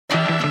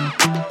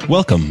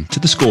Welcome to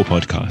the Score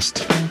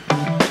podcast.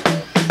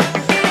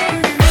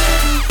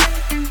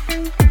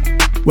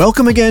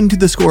 Welcome again to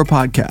the Score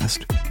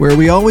podcast, where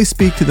we always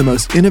speak to the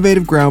most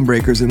innovative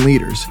groundbreakers and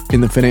leaders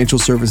in the financial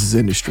services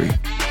industry.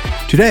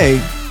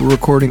 Today, we're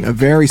recording a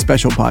very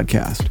special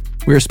podcast.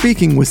 We are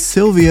speaking with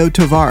Silvio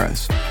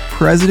Tavares,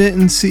 President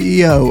and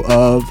CEO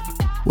of,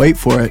 wait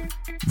for it,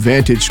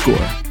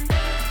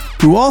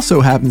 VantageScore, who also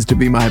happens to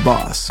be my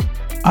boss.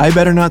 I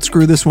better not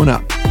screw this one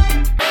up.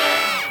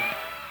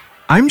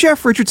 I'm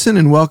Jeff Richardson,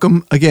 and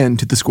welcome again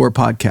to the Score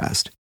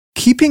podcast.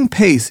 Keeping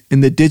pace in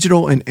the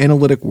digital and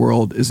analytic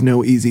world is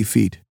no easy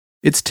feat.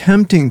 It's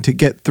tempting to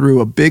get through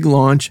a big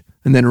launch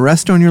and then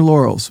rest on your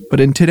laurels, but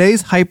in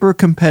today's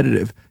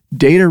hyper-competitive,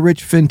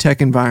 data-rich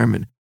fintech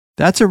environment,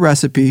 that's a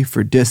recipe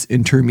for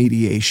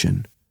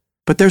disintermediation.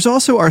 But there's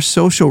also our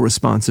social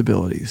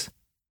responsibilities,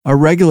 a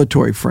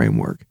regulatory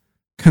framework,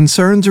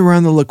 concerns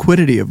around the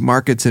liquidity of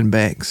markets and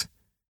banks,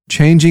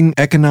 changing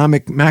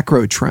economic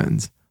macro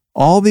trends.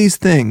 All these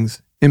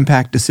things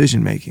impact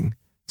decision-making.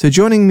 So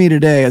joining me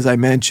today, as I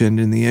mentioned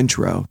in the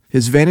intro,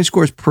 is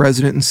VantageScore's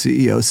President and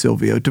CEO,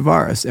 Silvio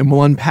Tavares, and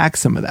we'll unpack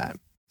some of that.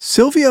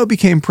 Silvio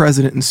became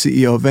President and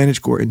CEO of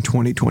VantageScore in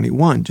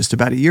 2021, just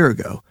about a year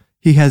ago.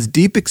 He has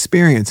deep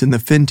experience in the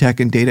fintech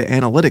and data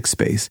analytics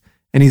space,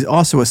 and he's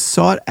also a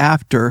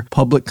sought-after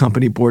public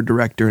company board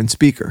director and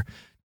speaker.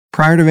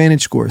 Prior to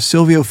VantageScore,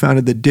 Silvio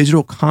founded the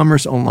Digital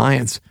Commerce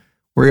Alliance,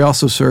 where he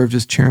also served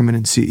as chairman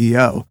and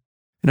CEO.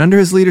 And under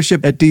his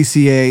leadership at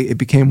DCA, it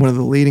became one of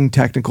the leading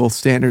technical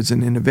standards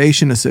and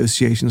innovation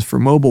associations for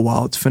mobile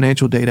wallets,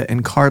 financial data,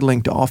 and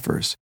card-linked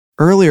offers.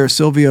 Earlier,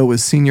 Silvio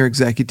was senior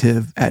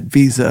executive at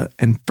Visa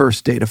and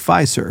First Data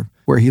Fiserv,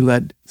 where he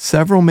led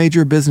several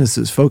major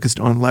businesses focused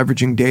on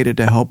leveraging data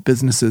to help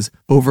businesses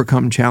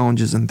overcome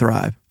challenges and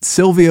thrive.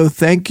 Silvio,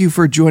 thank you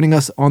for joining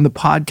us on the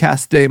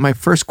podcast today. My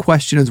first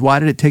question is, why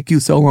did it take you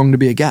so long to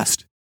be a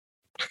guest?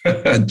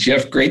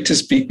 Jeff, great to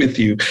speak with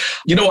you.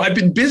 I've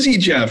been busy,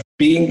 Jeff.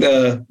 Being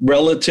the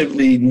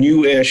relatively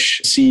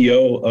newish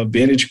CEO of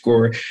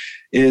VantageScore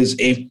is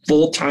a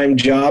full-time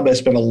job. I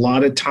spend a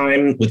lot of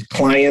time with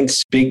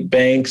clients, big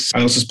banks.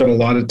 I also spend a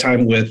lot of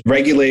time with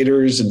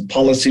regulators and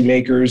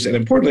policymakers. And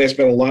importantly, I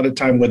spend a lot of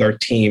time with our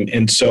team.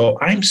 And so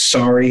I'm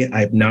sorry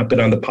I've not been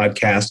on the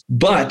podcast,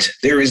 but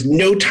there is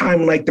no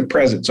time like the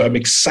present. So I'm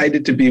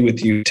excited to be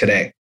with you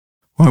today.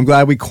 Well, I'm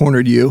glad we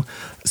cornered you.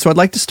 So I'd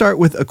like to start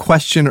with a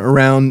question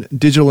around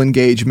digital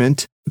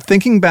engagement.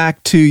 Thinking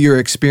back to your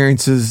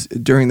experiences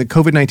during the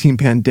COVID-19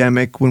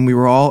 pandemic when we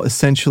were all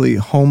essentially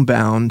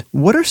homebound,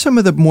 what are some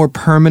of the more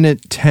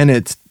permanent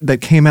tenets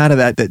that came out of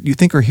that you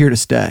think are here to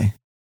stay?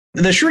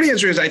 The short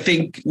answer is I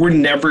think we're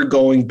never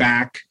going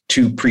back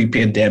to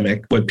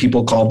pre-pandemic, what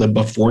people call the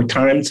before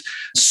times.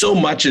 So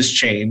much has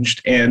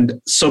changed,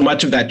 and so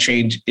much of that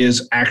change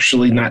is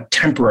actually not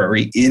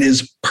temporary. It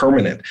is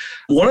permanent.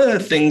 One of the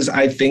things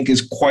I think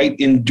is quite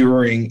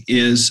enduring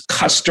is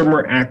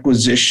customer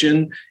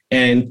acquisition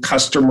and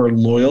customer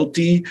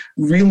loyalty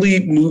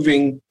really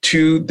moving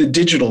to the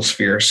digital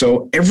sphere.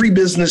 So every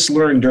business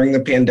learned during the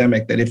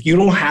pandemic that if you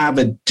don't have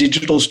a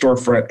digital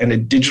storefront and a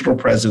digital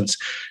presence,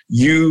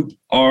 you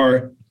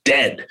are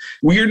dead.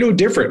 We are no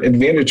different at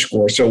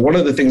VantageScore. So one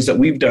of the things that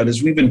we've done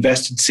is we've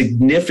invested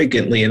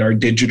significantly in our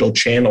digital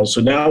channels.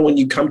 So now when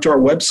you come to our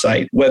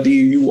website, whether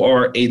you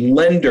are a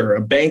lender,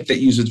 a bank that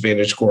uses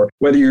VantageScore,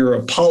 whether you're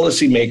a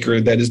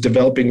policymaker that is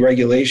developing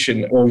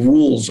regulation or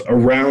rules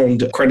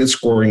around credit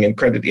scoring and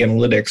credit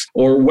analytics,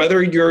 or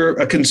whether you're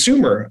a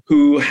consumer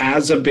who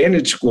has a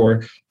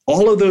VantageScore,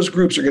 all of those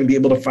groups are going to be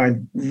able to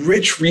find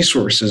rich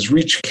resources,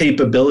 rich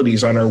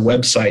capabilities on our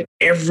website.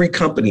 Every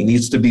company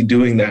needs to be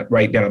doing that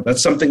right now.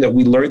 That's something that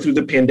we learned through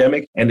the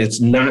pandemic, and it's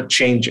not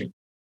changing.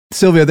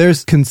 Silvio,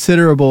 there's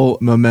considerable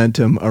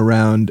momentum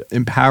around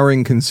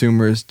empowering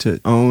consumers to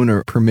own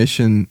or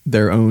permission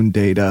their own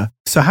data.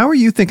 So how are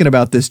you thinking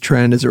about this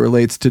trend as it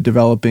relates to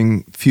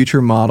developing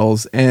future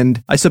models?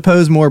 And I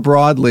suppose more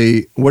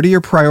broadly, what are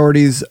your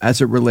priorities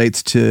as it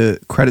relates to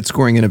credit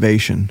scoring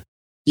innovation?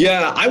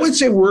 Yeah, I would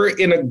say we're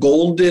in a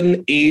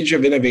golden age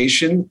of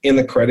innovation in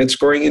the credit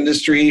scoring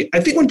industry. I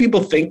think when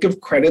people think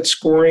of credit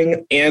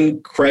scoring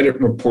and credit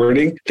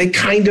reporting, they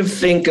kind of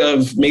think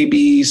of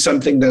maybe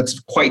something that's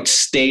quite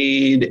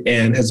staid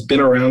and has been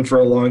around for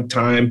a long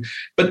time.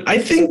 But I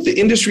think the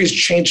industry has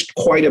changed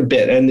quite a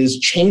bit and is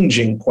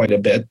changing quite a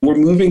bit. We're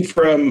moving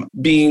from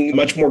being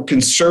much more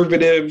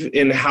conservative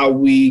in how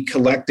we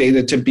collect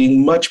data to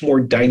being much more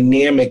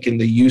dynamic in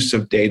the use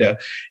of data.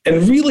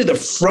 And really the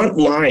front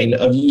line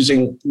of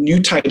using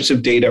new types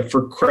of data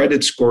for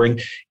credit scoring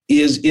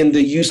is in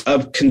the use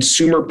of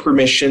consumer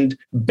permissioned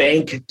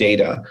bank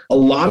data. A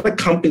lot of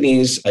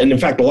companies, and in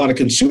fact, a lot of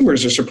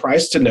consumers are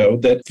surprised to know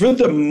that for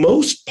the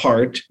most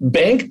part,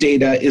 bank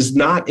data is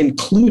not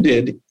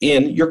included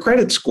in your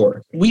credit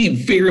score. We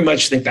very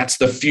much think that's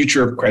the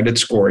future of credit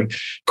scoring.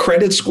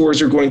 Credit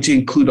scores are going to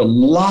include a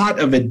lot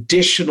of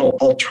additional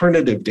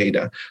alternative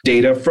data,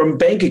 data from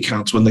bank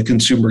accounts when the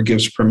consumer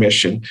gives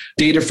permission,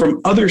 data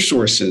from other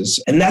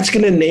sources. And that's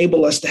going to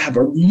enable us to have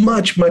a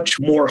much, much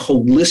more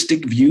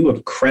holistic view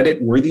of credit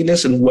credit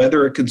worthiness and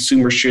whether a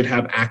consumer should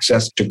have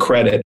access to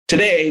credit.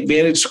 Today,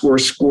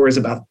 VantageScore scores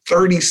about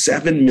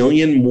 37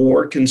 million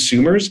more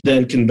consumers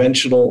than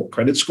conventional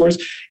credit scores.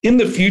 In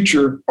the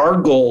future,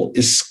 our goal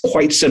is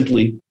quite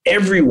simply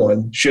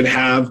everyone should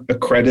have a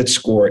credit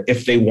score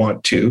if they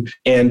want to.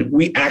 And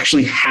we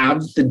actually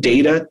have the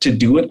data to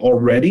do it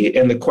already.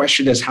 And the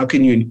question is, how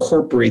can you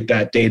incorporate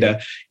that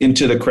data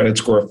into the credit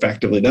score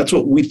effectively? That's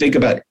what we think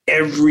about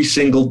every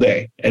single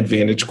day at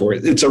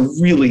VantageScore. It's a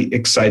really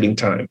exciting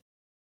time.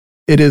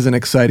 It is an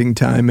exciting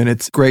time, and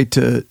it's great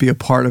to be a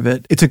part of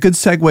it. It's a good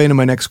segue into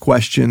my next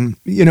question.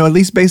 At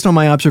least based on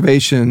my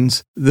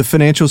observations, the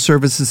financial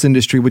services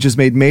industry, which has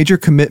made major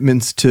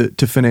commitments to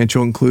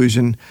financial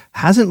inclusion,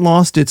 hasn't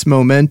lost its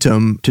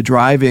momentum to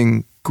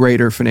driving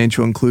greater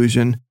financial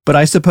inclusion. But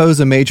I suppose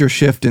a major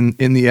shift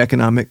in the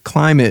economic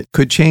climate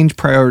could change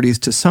priorities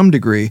to some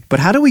degree.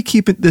 But how do we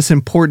keep this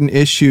important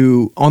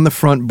issue on the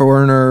front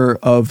burner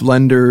of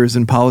lenders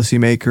and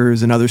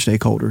policymakers and other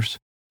stakeholders?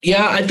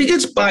 Yeah, I think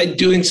it's by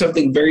doing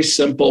something very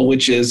simple,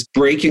 which is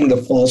breaking the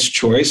false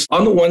choice.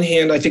 On the one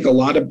hand, I think a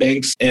lot of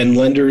banks and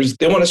lenders,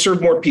 they want to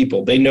serve more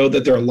people. They know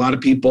that there are a lot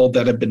of people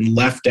that have been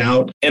left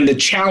out. And the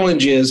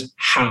challenge is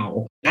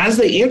how. As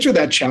they answer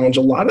that challenge,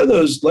 a lot of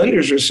those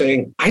lenders are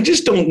saying, I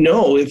just don't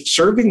know if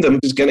serving them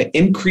is going to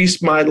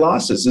increase my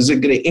losses. Is it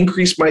going to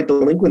increase my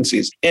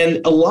delinquencies? And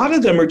a lot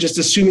of them are just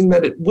assuming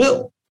that it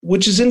will,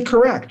 which is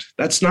incorrect.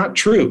 That's not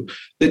true.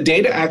 The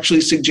data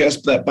actually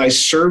suggests that by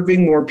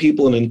serving more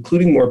people and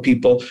including more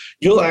people,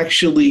 you'll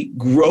actually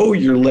grow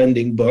your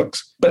lending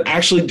books, but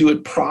actually do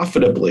it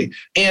profitably.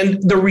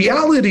 And the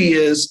reality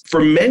is,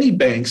 for many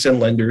banks and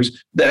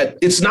lenders, that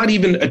it's not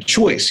even a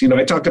choice.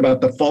 I talked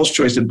about the false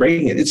choice and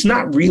breaking it. It's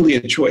not really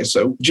a choice.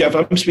 So, Jeff,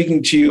 I'm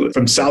speaking to you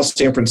from South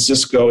San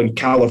Francisco in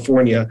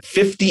California.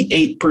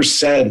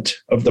 58%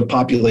 of the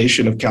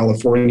population of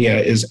California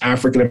is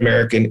African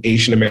American,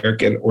 Asian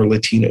American, or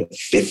Latino.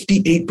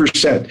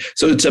 58%.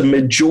 So it's a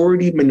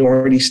majority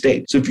minority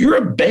state. So if you're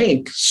a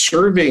bank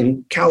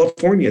serving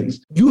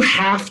Californians, you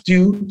have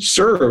to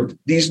serve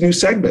these new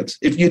segments.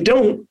 If you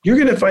don't, you're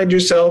going to find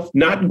yourself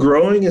not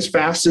growing as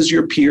fast as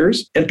your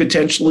peers and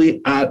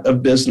potentially out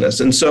of business.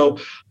 And so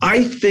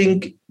I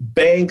think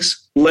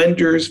banks,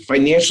 lenders,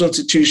 financial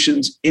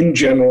institutions in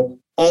general,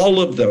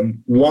 all of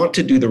them want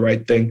to do the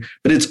right thing,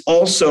 but it's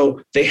also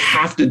they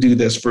have to do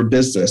this for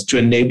business to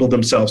enable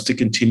themselves to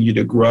continue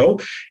to grow.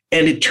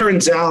 And it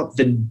turns out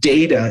the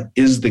data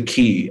is the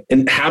key.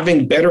 And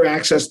having better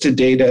access to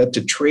data,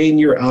 to train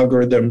your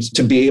algorithms,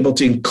 to be able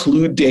to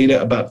include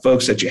data about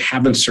folks that you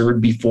haven't served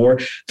before,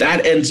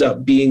 that ends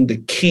up being the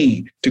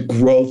key to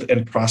growth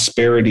and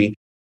prosperity.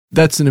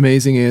 That's an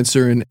amazing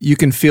answer, and you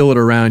can feel it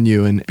around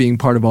you, and being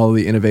part of all of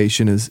the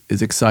innovation is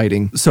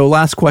exciting. So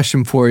last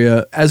question for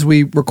you. As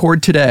we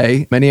record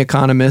today,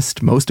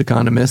 most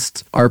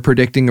economists are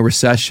predicting a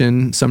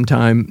recession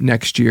sometime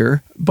next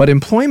year, but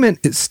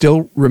employment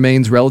still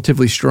remains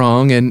relatively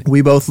strong, and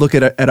we both look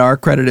at our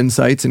credit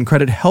insights, and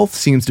credit health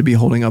seems to be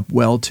holding up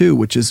well too,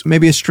 which is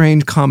maybe a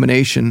strange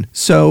combination.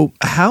 So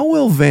how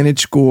will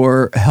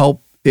VantageScore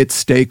help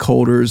its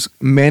stakeholders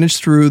manage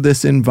through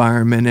this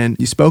environment? And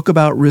you spoke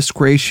about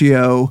risk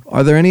ratio.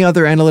 Are there any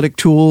other analytic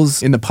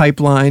tools in the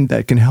pipeline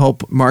that can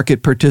help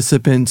market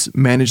participants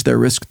manage their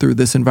risk through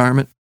this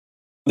environment?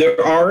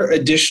 There are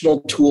additional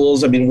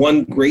tools.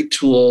 One great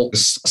tool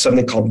is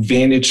something called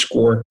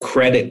VantageScore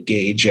Credit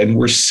Gauge. And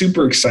we're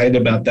super excited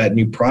about that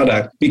new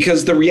product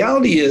because the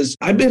reality is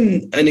I've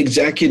been an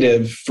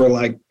executive for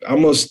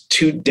almost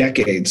 2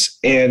 decades,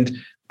 and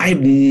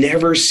I've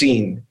never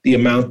seen the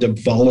amount of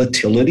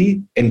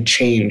volatility and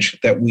change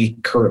that we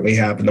currently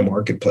have in the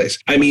marketplace.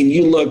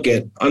 You look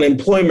at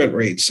unemployment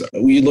rates,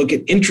 you look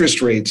at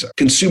interest rates,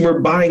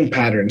 consumer buying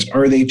patterns,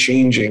 are they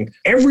changing?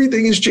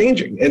 Everything is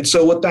changing. And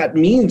so what that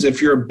means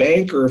if you're a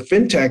bank or a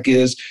fintech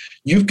is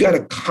you've got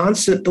to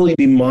constantly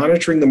be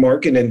monitoring the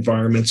market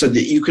environment so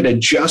that you can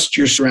adjust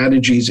your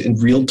strategies in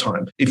real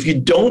time. If you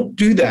don't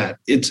do that,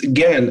 it's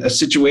again a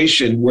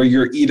situation where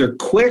you're either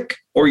quick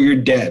or you're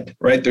dead,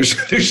 right?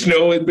 There's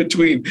no in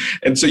between.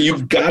 And so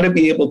you've got to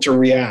be able to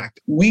react.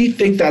 We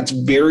think that's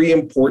very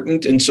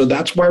important. And so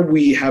that's why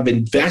we have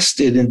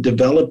invested in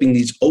developing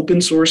these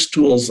open source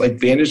tools like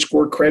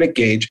VantageScore Credit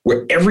Gauge,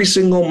 where every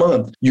single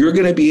month you're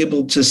going to be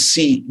able to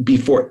see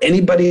before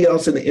anybody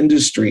else in the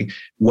industry,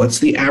 what's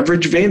the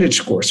average Vantage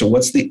score? So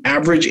what's the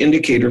average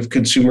indicator of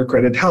consumer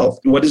credit health?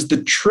 What is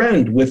the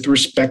trend with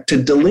respect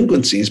to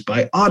delinquencies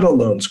by auto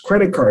loans,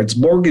 credit cards,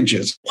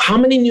 mortgages? How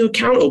many new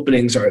account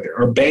openings are there?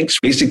 Are banks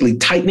basically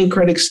tightening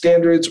credit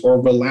standards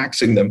or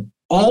relaxing them?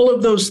 All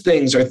of those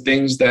things are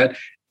things that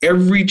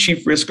every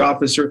chief risk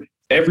officer,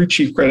 every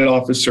chief credit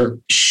officer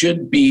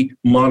should be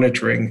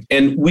monitoring.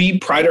 And we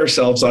pride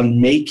ourselves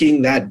on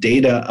making that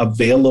data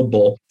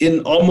available in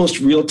almost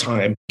real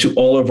time to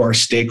all of our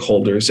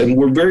stakeholders. And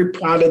we're very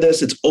proud of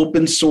this. It's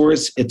open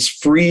source, it's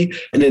free,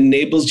 and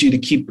enables you to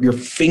keep your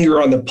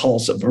finger on the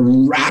pulse of a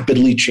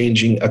rapidly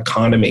changing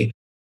economy.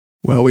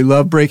 Well, we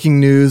love breaking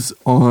news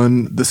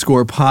on the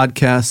Score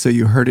podcast, so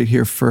you heard it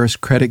here first.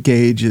 Credit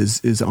Gauge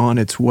is on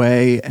its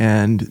way,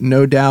 and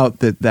no doubt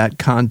that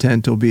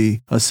content will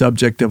be a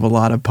subject of a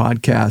lot of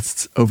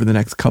podcasts over the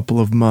next couple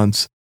of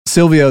months.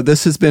 Silvio,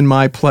 this has been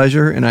my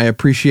pleasure, and I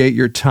appreciate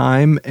your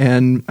time.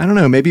 And I don't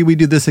know, maybe we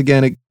do this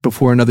again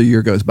before another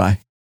year goes by.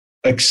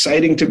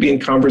 Exciting to be in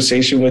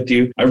conversation with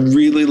you. I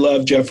really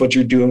love, Jeff, what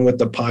you're doing with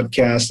the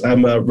podcast.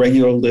 I'm a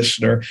regular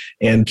listener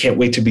and can't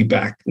wait to be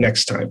back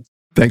next time.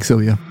 Thanks,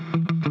 Silvio.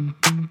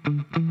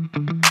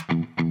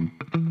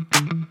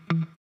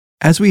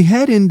 As we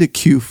head into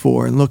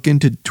Q4 and look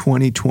into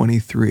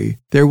 2023,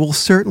 there will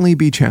certainly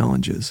be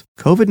challenges.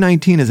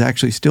 COVID-19 is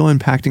actually still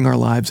impacting our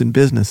lives and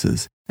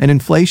businesses, and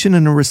inflation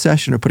and a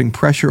recession are putting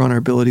pressure on our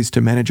abilities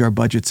to manage our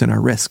budgets and our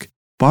risk.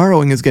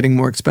 Borrowing is getting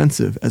more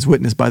expensive, as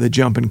witnessed by the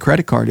jump in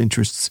credit card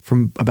interests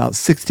from about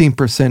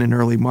 16% in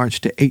early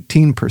March to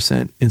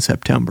 18% in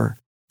September.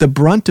 The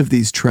brunt of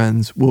these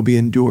trends will be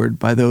endured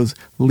by those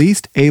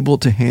least able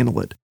to handle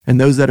it and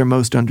those that are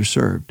most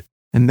underserved.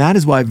 And that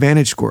is why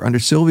VantageScore, under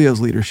Silvio's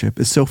leadership,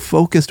 is so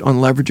focused on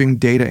leveraging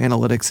data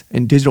analytics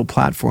and digital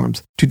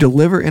platforms to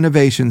deliver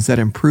innovations that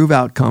improve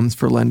outcomes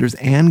for lenders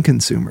and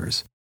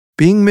consumers.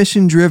 Being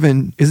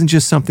mission-driven isn't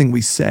just something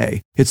we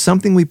say, it's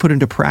something we put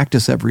into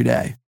practice every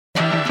day.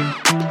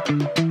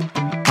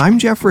 I'm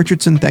Jeff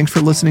Richardson. Thanks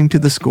for listening to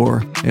The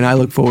Score, and I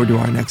look forward to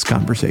our next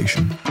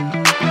conversation.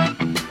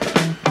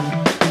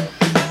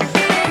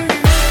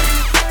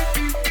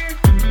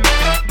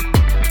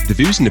 The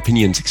views and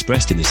opinions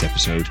expressed in this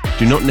episode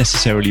do not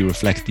necessarily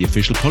reflect the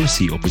official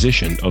policy or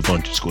position of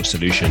VantageScore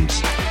Solutions.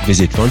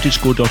 Visit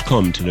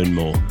VantageScore.com to learn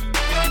more.